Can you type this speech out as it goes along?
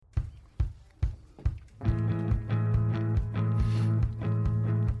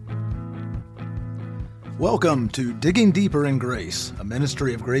Welcome to Digging Deeper in Grace, a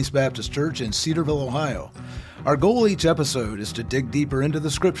ministry of Grace Baptist Church in Cedarville, Ohio. Our goal each episode is to dig deeper into the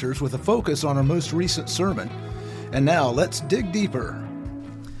Scriptures with a focus on our most recent sermon. And now, let's dig deeper.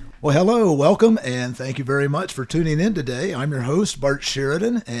 Well, hello, welcome, and thank you very much for tuning in today. I'm your host, Bart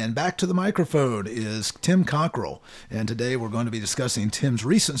Sheridan, and back to the microphone is Tim Cockrell. And today we're going to be discussing Tim's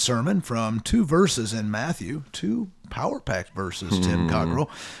recent sermon from two verses in Matthew, two power-packed verses, Tim Cockrell,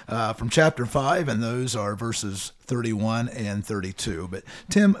 from chapter 5, and those are verses 31 and 32. But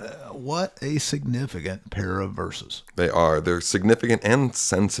Tim, what a significant pair of verses. They are. They're significant and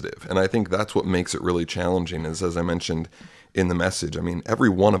sensitive, and I think that's what makes it really challenging, is, as I mentioned in the message, I mean, every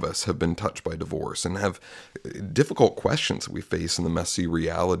one of us have been touched by divorce and have difficult questions that we face in the messy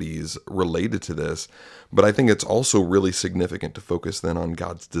realities related to this. But I think it's also really significant to focus then on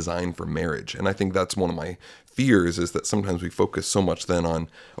God's design for marriage. And I think that's one of my fears, is that sometimes we focus so much then on,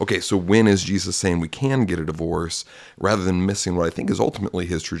 okay, so when is Jesus saying we can get a divorce, rather than missing what I think is ultimately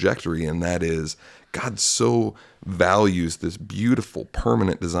his trajectory, and that is God so values this beautiful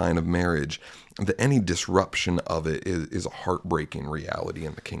permanent design of marriage that any disruption of it is a heartbreaking reality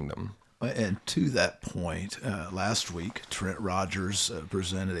in the kingdom. And to that point, last week, Trent Rogers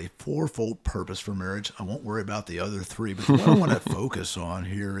presented a fourfold purpose for marriage. I won't worry about the other three, but what I want to focus on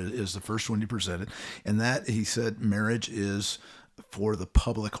here is the first one he presented, and that he said marriage is for the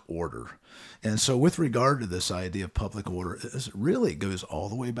public order. And so with regard to this idea of public order, it really goes all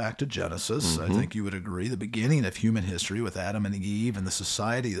the way back to Genesis. I think you would agree, the beginning of human history with Adam and Eve and the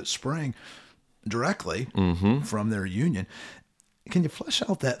society that sprang directly from their union. Can you flesh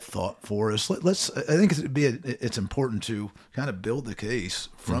out that thought for us? I think it's important to kind of build the case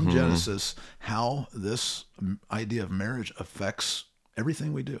from Genesis how this idea of marriage affects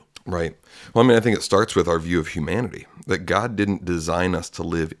everything we do. Right. Well, I mean, I think it starts with our view of humanity, that God didn't design us to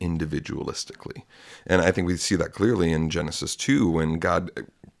live individualistically. And I think we see that clearly in Genesis 2, when God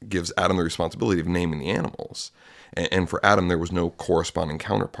gives Adam the responsibility of naming the animals. And for Adam, there was no corresponding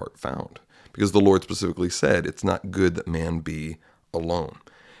counterpart found, because the Lord specifically said, it's not good that man be alone.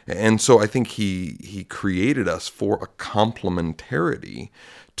 And so I think he created us for a complementarity,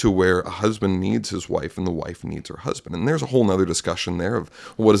 to where a husband needs his wife and the wife needs her husband. And there's a whole nother discussion there of,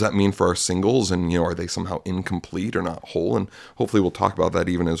 well, what does that mean for our singles? And, are they somehow incomplete or not whole? And hopefully we'll talk about that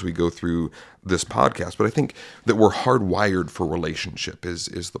even as we go through this podcast. But I think that we're hardwired for relationship is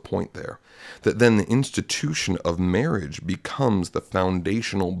the point there. That then the institution of marriage becomes the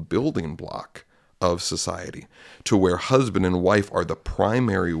foundational building block of society, to where husband and wife are the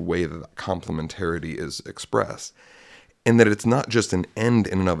primary way that complementarity is expressed. And that it's not just an end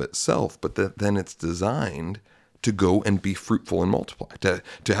in and of itself, but that then it's designed to go and be fruitful and multiply,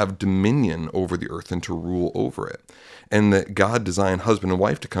 to have dominion over the earth and to rule over it. And that God designed husband and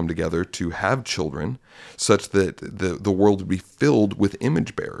wife to come together to have children, such that the world would be filled with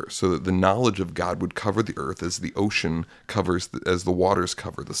image bearers, so that the knowledge of God would cover the earth as the ocean covers, as the waters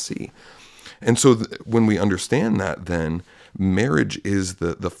cover the sea. And so when we understand that, then marriage is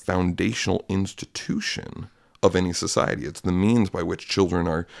the foundational institution of any society. It's the means by which children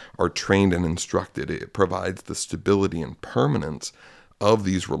are trained and instructed. It provides the stability and permanence of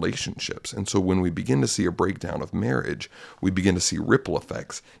these relationships. And so when we begin to see a breakdown of marriage, we begin to see ripple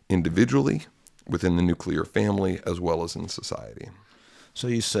effects individually, within the nuclear family, as well as in society. So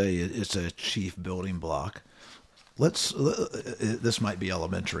you say it's a chief building block. This might be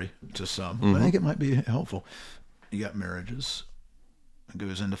elementary to some, but I think it might be helpful. You got marriages. It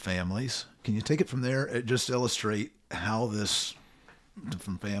goes into families. Can you take it from there? Just illustrate how this,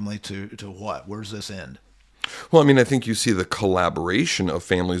 from family to what? Where's this end? Well, I mean, I think you see the collaboration of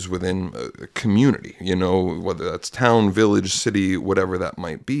families within a community, whether that's town, village, city, whatever that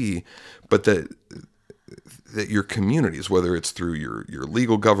might be, but that your communities, whether it's through your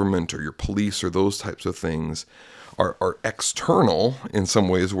legal government or your police or those types of things, are external in some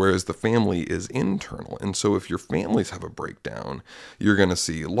ways, whereas the family is internal. And so if your families have a breakdown, you're going to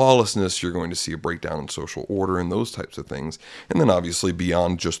see lawlessness, you're going to see a breakdown in social order and those types of things. And then obviously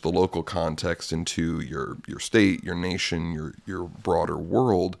beyond just the local context into your state, your nation, your broader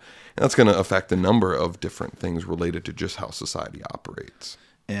world. And that's going to affect a number of different things related to just how society operates.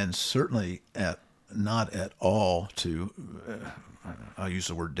 And certainly not at all to... I'll use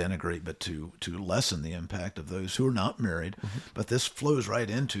the word denigrate, but to lessen the impact of those who are not married. But this flows right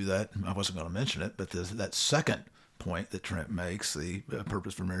into that. I wasn't going to mention it, but that second point that Trent makes, the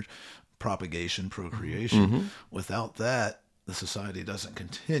purpose for marriage, propagation, procreation. Without that, the society doesn't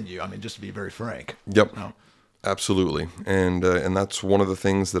continue. I mean, just to be very frank. Yep. Absolutely. And that's one of the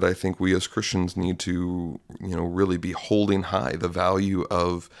things that I think we as Christians need to, really be holding high, the value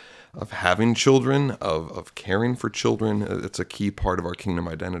of having children, of caring for children. It's a key part of our kingdom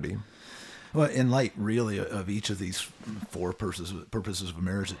identity. Well, in light, really, of each of these four purposes of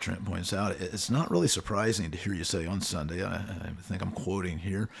marriage that Trent points out, it's not really surprising to hear you say on Sunday, I think I'm quoting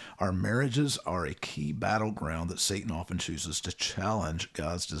here, our marriages are a key battleground that Satan often chooses to challenge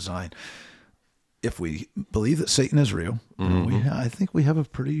God's design. If we believe that Satan is real, I think we have a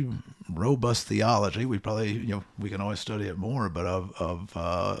pretty robust theology. We probably, we can always study it more, but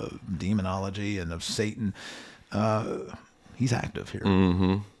of demonology and of Satan, he's active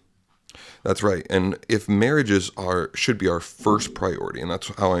here. That's right. And if marriages should be our first priority, and that's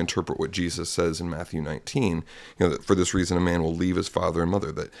how I interpret what Jesus says in Matthew 19, that for this reason a man will leave his father and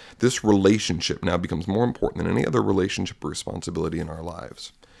mother, that this relationship now becomes more important than any other relationship or responsibility in our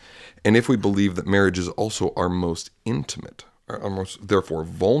lives. And if we believe that marriage is also our most intimate, our most, therefore,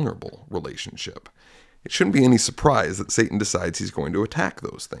 vulnerable relationship, it shouldn't be any surprise that Satan decides he's going to attack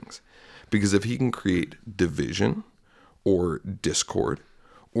those things. Because if he can create division or discord,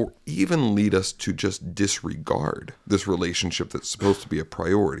 or even lead us to just disregard this relationship that's supposed to be a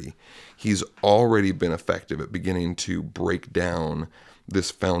priority, he's already been effective at beginning to break down this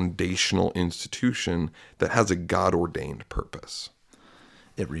foundational institution that has a God-ordained purpose.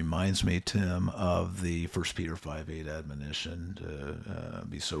 It reminds me, Tim, of the 1 Peter 5:8 admonition to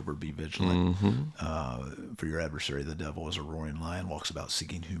be sober, be vigilant. For your adversary, the devil, is a roaring lion, walks about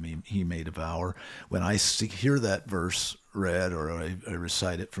seeking whom he may devour. When I hear that verse read, or I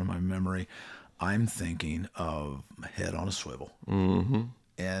recite it from my memory, I'm thinking of head on a swivel.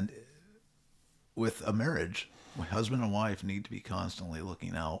 And with a marriage, husband and wife need to be constantly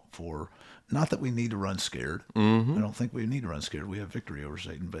looking out for, not that we need to run scared. I don't think we need to run scared. We have victory over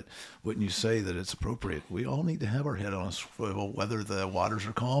Satan. But wouldn't you say that it's appropriate? We all need to have our head on a swivel, whether the waters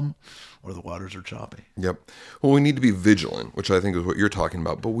are calm or the waters are choppy. Yep. Well, we need to be vigilant, which I think is what you're talking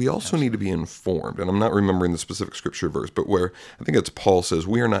about. But we also need to be informed. And I'm not remembering the specific scripture verse, but where I think it's Paul says,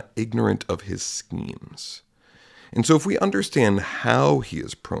 we are not ignorant of his schemes. And so if we understand how he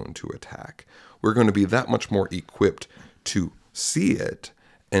is prone to attack, we're going to be that much more equipped to see it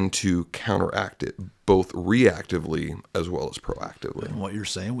and to counteract it, both reactively as well as proactively. And what you're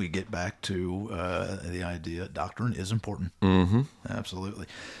saying, we get back to the idea doctrine is important. Absolutely.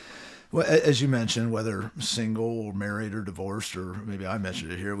 Well, as you mentioned, whether single or married or divorced, or maybe I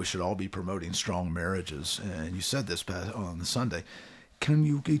mentioned it here, we should all be promoting strong marriages. And you said this on the Sunday. Can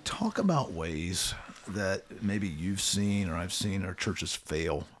you talk about ways that maybe you've seen or I've seen our churches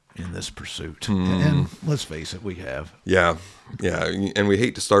fail in this pursuit? And let's face it, we have. Yeah. And we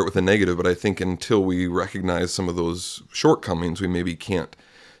hate to start with a negative, but I think until we recognize some of those shortcomings, we maybe can't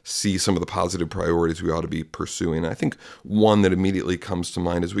see some of the positive priorities we ought to be pursuing. I think one that immediately comes to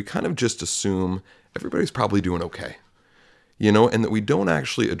mind is we kind of just assume everybody's probably doing okay, and that we don't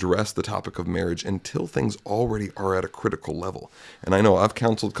actually address the topic of marriage until things already are at a critical level. And I know I've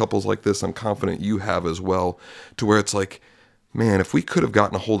counseled couples like this. I'm confident you have as well, to where it's like, man, if we could have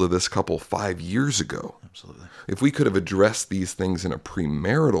gotten a hold of this couple 5 years ago, Absolutely. If we could have addressed these things in a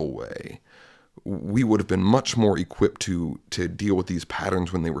premarital way, we would have been much more equipped to deal with these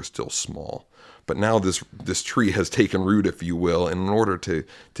patterns when they were still small. But now this tree has taken root, if you will, and in order to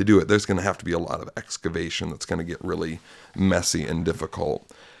do it, there's going to have to be a lot of excavation that's going to get really messy and difficult.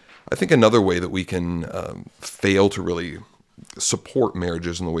 I think another way that we can fail to really support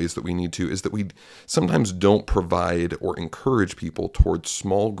marriages in the ways that we need to is that we sometimes don't provide or encourage people towards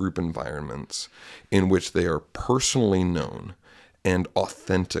small group environments in which they are personally known and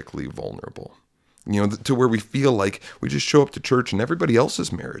authentically vulnerable. To where we feel like we just show up to church and everybody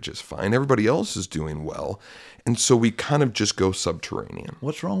else's marriage is fine, everybody else is doing well, and so we kind of just go subterranean.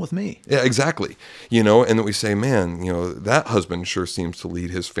 What's wrong with me? Yeah, exactly. And that we say, man, that husband sure seems to lead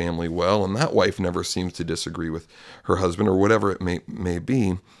his family well, and that wife never seems to disagree with her husband, or whatever it may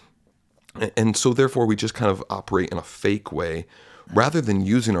be. And so therefore we just kind of operate in a fake way, rather than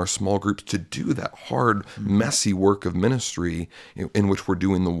using our small groups to do that hard, messy work of ministry in which we're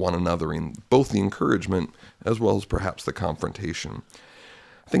doing the one another in both the encouragement as well as perhaps the confrontation.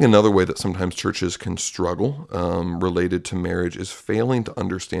 I think another way that sometimes churches can struggle related to marriage is failing to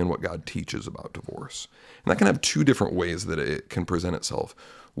understand what God teaches about divorce. And that can have two different ways that it can present itself.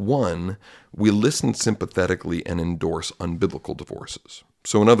 One, we listen sympathetically and endorse unbiblical divorces.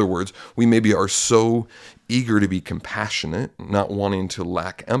 So in other words, we maybe are so eager to be compassionate, not wanting to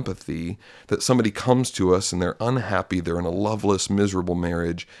lack empathy, that somebody comes to us and they're unhappy, they're in a loveless, miserable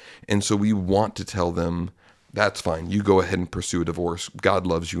marriage, and so we want to tell them, that's fine, you go ahead and pursue a divorce, God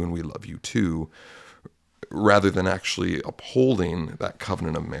loves you and we love you too, rather than actually upholding that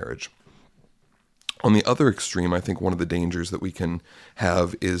covenant of marriage. On the other extreme, I think one of the dangers that we can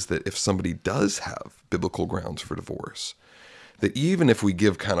have is that if somebody does have biblical grounds for divorce, that even if we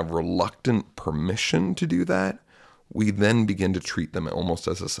give kind of reluctant permission to do that, we then begin to treat them almost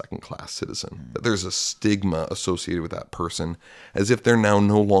as a second-class citizen. That there's a stigma associated with that person, as if they're now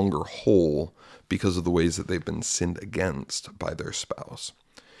no longer whole because of the ways that they've been sinned against by their spouse.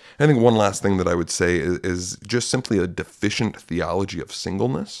 I think one last thing that I would say is just simply a deficient theology of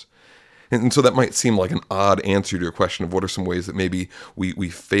singleness. And so that might seem like an odd answer to your question of what are some ways that maybe we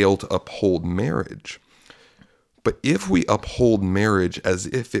fail to uphold marriage. But if we uphold marriage as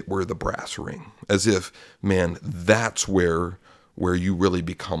if it were the brass ring, as if, man, that's where you really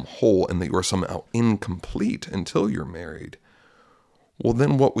become whole and that you are somehow incomplete until you're married, well,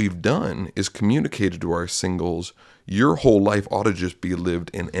 then what we've done is communicated to our singles, your whole life ought to just be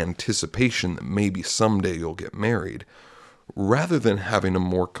lived in anticipation that maybe someday you'll get married, rather than having a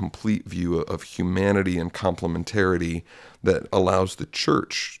more complete view of humanity and complementarity that allows the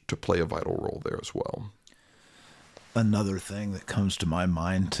church to play a vital role there as well. Another thing that comes to my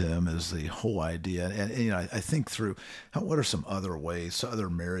mind, Tim, is the whole idea, and I think through what are some other ways, other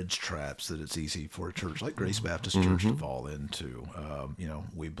marriage traps that it's easy for a church like Grace Baptist Church to fall into.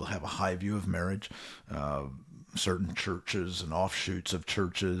 We have a high view of marriage. Certain churches and offshoots of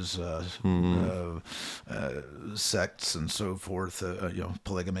churches, sects and so forth,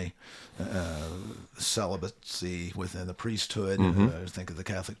 polygamy, celibacy within the priesthood. Think of the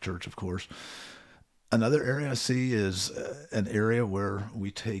Catholic Church, of course. Another area I see is an area where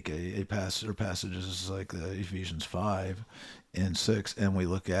we take a passage or passages like the Ephesians 5 and 6, and we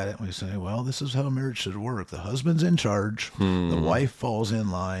look at it and we say, well, this is how marriage should work. The husband's in charge. The wife falls in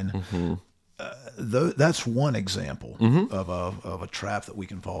line. That's one example of a trap that we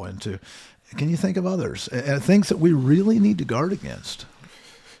can fall into. Can you think of others? And things that we really need to guard against?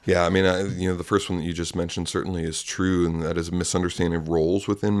 Yeah, I mean, the first one that you just mentioned certainly is true, and that is a misunderstanding of roles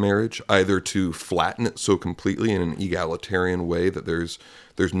within marriage, either to flatten it so completely in an egalitarian way that there's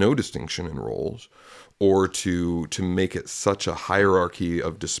no distinction in roles, or to make it such a hierarchy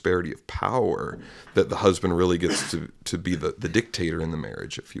of disparity of power that the husband really gets to be the dictator in the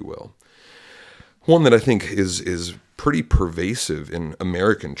marriage, if you will. One that I think is pretty pervasive in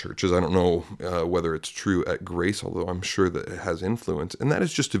American churches, I don't know whether it's true at Grace, although I'm sure that it has influence, and that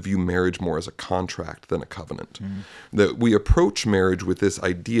is just to view marriage more as a contract than a covenant. That we approach marriage with this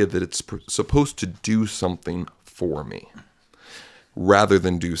idea that it's supposed to do something for me, rather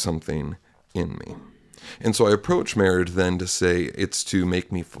than do something in me. And so I approach marriage then to say it's to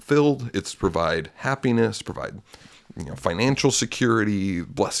make me fulfilled, it's to provide happiness, provide financial security,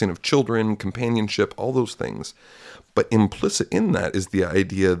 blessing of children, companionship, all those things. But implicit in that is the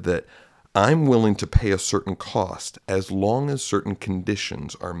idea that I'm willing to pay a certain cost as long as certain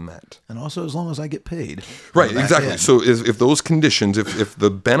conditions are met. And also as long as I get paid. Right, exactly. So if those conditions, if the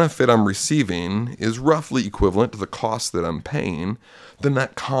benefit I'm receiving is roughly equivalent to the cost that I'm paying, then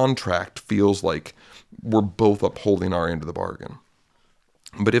that contract feels like we're both upholding our end of the bargain.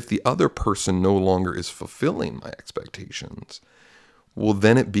 But if the other person no longer is fulfilling my expectations, well,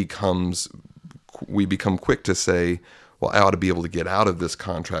 then we become quick to say, well, I ought to be able to get out of this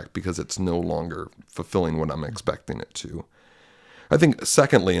contract because it's no longer fulfilling what I'm expecting it to. I think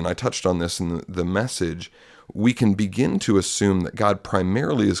secondly, and I touched on this in the message, we can begin to assume that God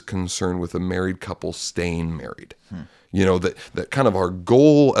primarily is concerned with a married couple staying married. That kind of our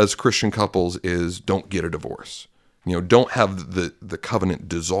goal as Christian couples is don't get a divorce. Don't have the covenant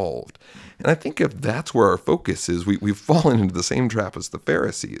dissolved. And I think if that's where our focus is, we've fallen into the same trap as the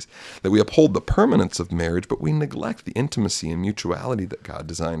Pharisees, that we uphold the permanence of marriage, but we neglect the intimacy and mutuality that God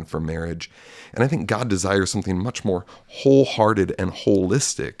designed for marriage. And I think God desires something much more wholehearted and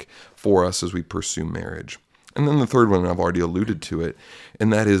holistic for us as we pursue marriage. And then the third one, and I've already alluded to it,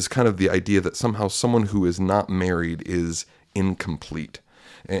 and that is kind of the idea that somehow someone who is not married is incomplete.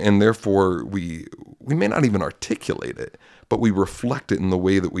 And therefore, we may not even articulate it, but we reflect it in the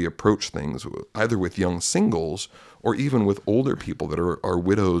way that we approach things, either with young singles or even with older people that are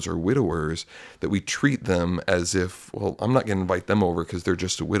widows or widowers, that we treat them as if, well, I'm not going to invite them over because they're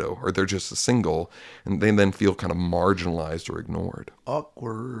just a widow or they're just a single, and they then feel kind of marginalized or ignored.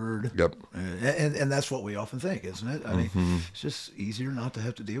 Awkward. Yep. And that's what we often think, isn't it? I mean, it's just easier not to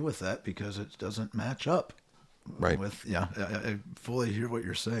have to deal with that because it doesn't match up. Right. I fully hear what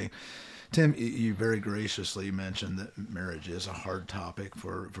you're saying. Tim, you very graciously mentioned that marriage is a hard topic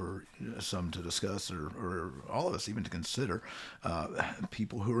for some to discuss or all of us even to consider.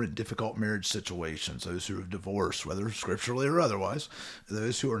 People who are in difficult marriage situations, those who have divorced, whether scripturally or otherwise,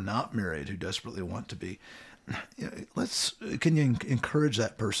 those who are not married, who desperately want to be. Can you encourage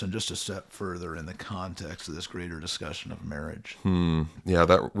that person just a step further in the context of this greater discussion of marriage? Yeah,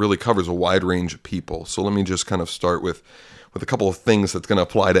 that really covers a wide range of people. So let me just kind of start with a couple of things that's going to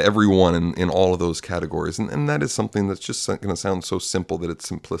apply to everyone in all of those categories. And that is something that's just going to sound so simple that it's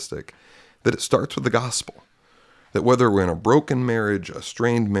simplistic, that it starts with the gospel. That whether we're in a broken marriage, a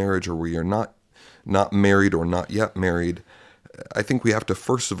strained marriage, or we are not married or not yet married, I think we have to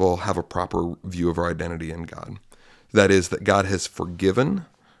first of all have a proper view of our identity in God. That is, that God has forgiven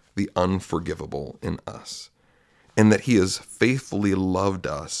the unforgivable in us, and that he has faithfully loved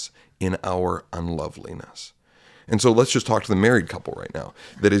us in our unloveliness. And so let's just talk to the married couple right now.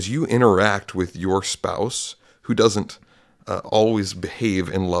 That as you interact with your spouse who doesn't always behave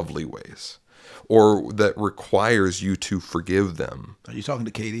in lovely ways, or that requires you to forgive them. Are you talking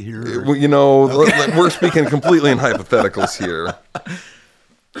to Katie here? Well, we're speaking completely in hypotheticals here.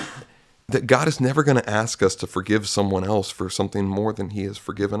 That God is never going to ask us to forgive someone else for something more than he has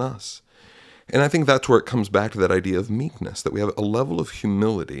forgiven us. And I think that's where it comes back to that idea of meekness, that we have a level of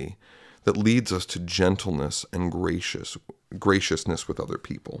humility that leads us to gentleness and graciousness with other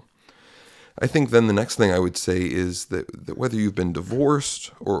people. I think then the next thing I would say is that whether you've been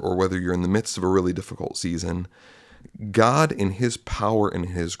divorced or whether you're in the midst of a really difficult season, God in his power and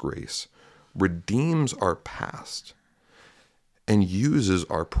his grace redeems our past and uses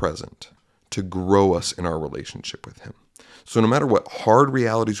our present to grow us in our relationship with him. So no matter what hard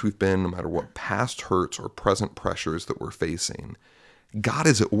realities we've been, no matter what past hurts or present pressures that we're facing, God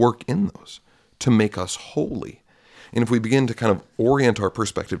is at work in those to make us holy. And if we begin to kind of orient our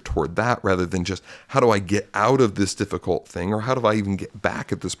perspective toward that rather than just how do I get out of this difficult thing, or how do I even get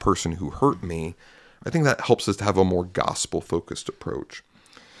back at this person who hurt me, I think that helps us to have a more gospel-focused approach.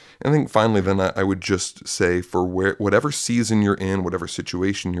 And I think finally then I would just say for whatever season you're in, whatever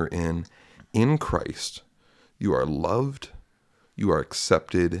situation you're in Christ, you are loved, you are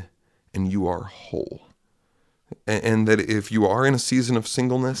accepted, and you are whole. And that if you are in a season of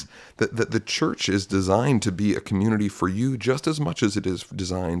singleness, that the church is designed to be a community for you just as much as it is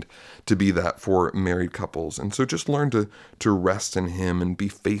designed to be that for married couples. And so just learn to rest in him and be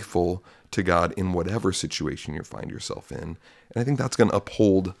faithful to God in whatever situation you find yourself in. And I think that's going to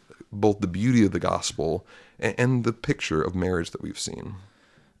uphold both the beauty of the gospel and the picture of marriage that we've seen.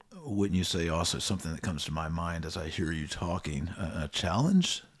 Wouldn't you say also something that comes to my mind as I hear you talking, a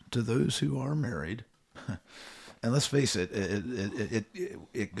challenge to those who are married? And let's face it,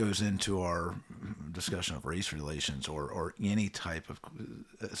 it goes into our discussion of race relations or any type of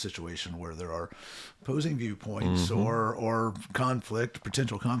situation where there are opposing viewpoints or conflict,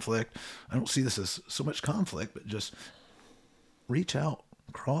 potential conflict. I don't see this as so much conflict, but just reach out,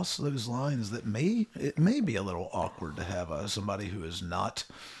 cross those lines that it may be a little awkward to have somebody who is not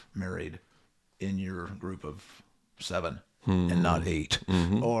married in your group of 7. And not 8,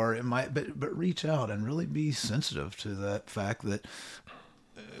 or it might, but reach out and really be sensitive to that fact that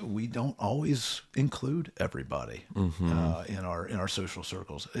we don't always include everybody in our social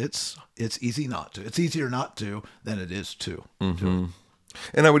circles. It's easy not to. It's easier not to than it is to. And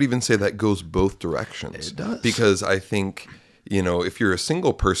I would even say that goes both directions. It does, because I think if you're a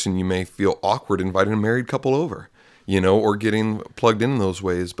single person, you may feel awkward inviting a married couple over. Or getting plugged in those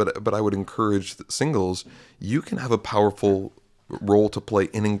ways. But I would encourage singles, you can have a powerful role to play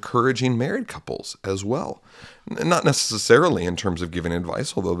in encouraging married couples as well. Not necessarily in terms of giving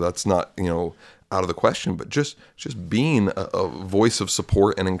advice, although that's not, out of the question, but just being a voice of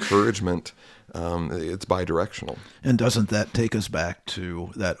support and encouragement. It's bi-directional. And doesn't that take us back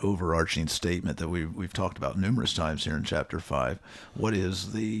to that overarching statement that we've talked about numerous times here in chapter 5? What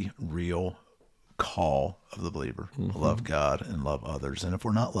is the real call of the believer? Love God and love others. And if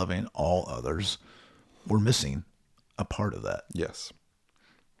we're not loving all others, we're missing a part of that. Yes.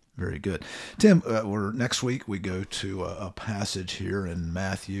 Very good. Tim, next week we go to a passage here in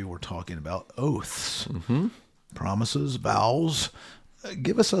Matthew. We're talking about oaths, promises, vows.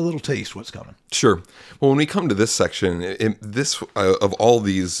 Give us a little taste. What's coming? Sure. Well, when we come to this section, of all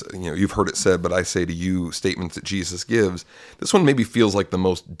these, you've heard it said, but I say to you, statements that Jesus gives, this one maybe feels like the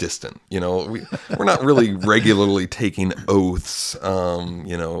most distant. We're not really regularly taking oaths,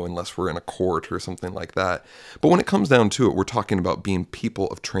 unless we're in a court or something like that. But when it comes down to it, we're talking about being people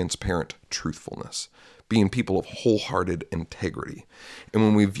of transparent truthfulness, being people of wholehearted integrity. And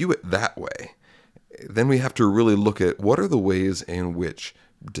when we view it that way, then we have to really look at what are the ways in which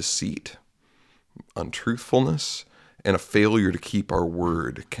deceit, untruthfulness, and a failure to keep our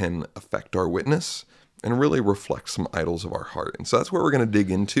word can affect our witness and really reflect some idols of our heart. And so that's where we're going to dig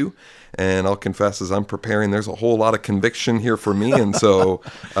into. And I'll confess, as I'm preparing, there's a whole lot of conviction here for me. And so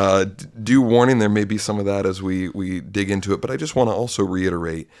due warning, there may be some of that as we dig into it. But I just want to also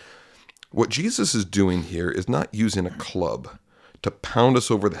reiterate, what Jesus is doing here is not using a club to pound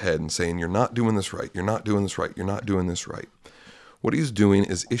us over the head and saying, you're not doing this right, you're not doing this right, you're not doing this right. What he's doing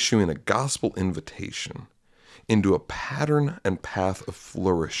is issuing a gospel invitation into a pattern and path of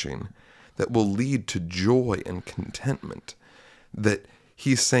flourishing that will lead to joy and contentment. That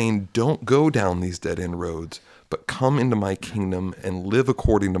he's saying, don't go down these dead-end roads, but come into my kingdom and live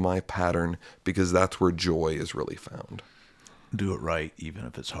according to my pattern, because that's where joy is really found. Do it right, even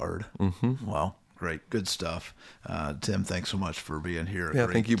if it's hard. Mm-hmm. Wow. Great. Good stuff. Tim, thanks so much for being here.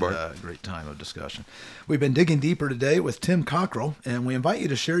 Thank you, Bart. Great time of discussion. We've been digging deeper today with Tim Cockrell, and we invite you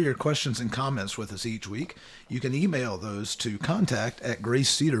to share your questions and comments with us each week. You can email those to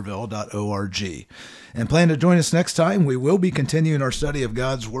contact@gracecedarville.org. And plan to join us next time. We will be continuing our study of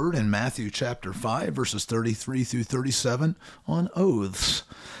God's Word in Matthew chapter 5, verses 33 through 37 on oaths.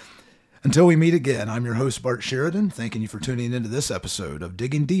 Until we meet again, I'm your host, Bart Sheridan, thanking you for tuning into this episode of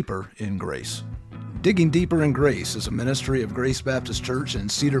Digging Deeper in Grace. Digging Deeper in Grace is a ministry of Grace Baptist Church in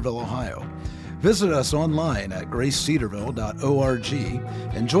Cedarville, Ohio. Visit us online at gracecedarville.org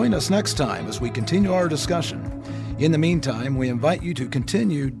and join us next time as we continue our discussion. In the meantime, we invite you to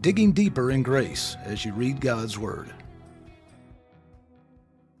continue digging deeper in grace as you read God's Word.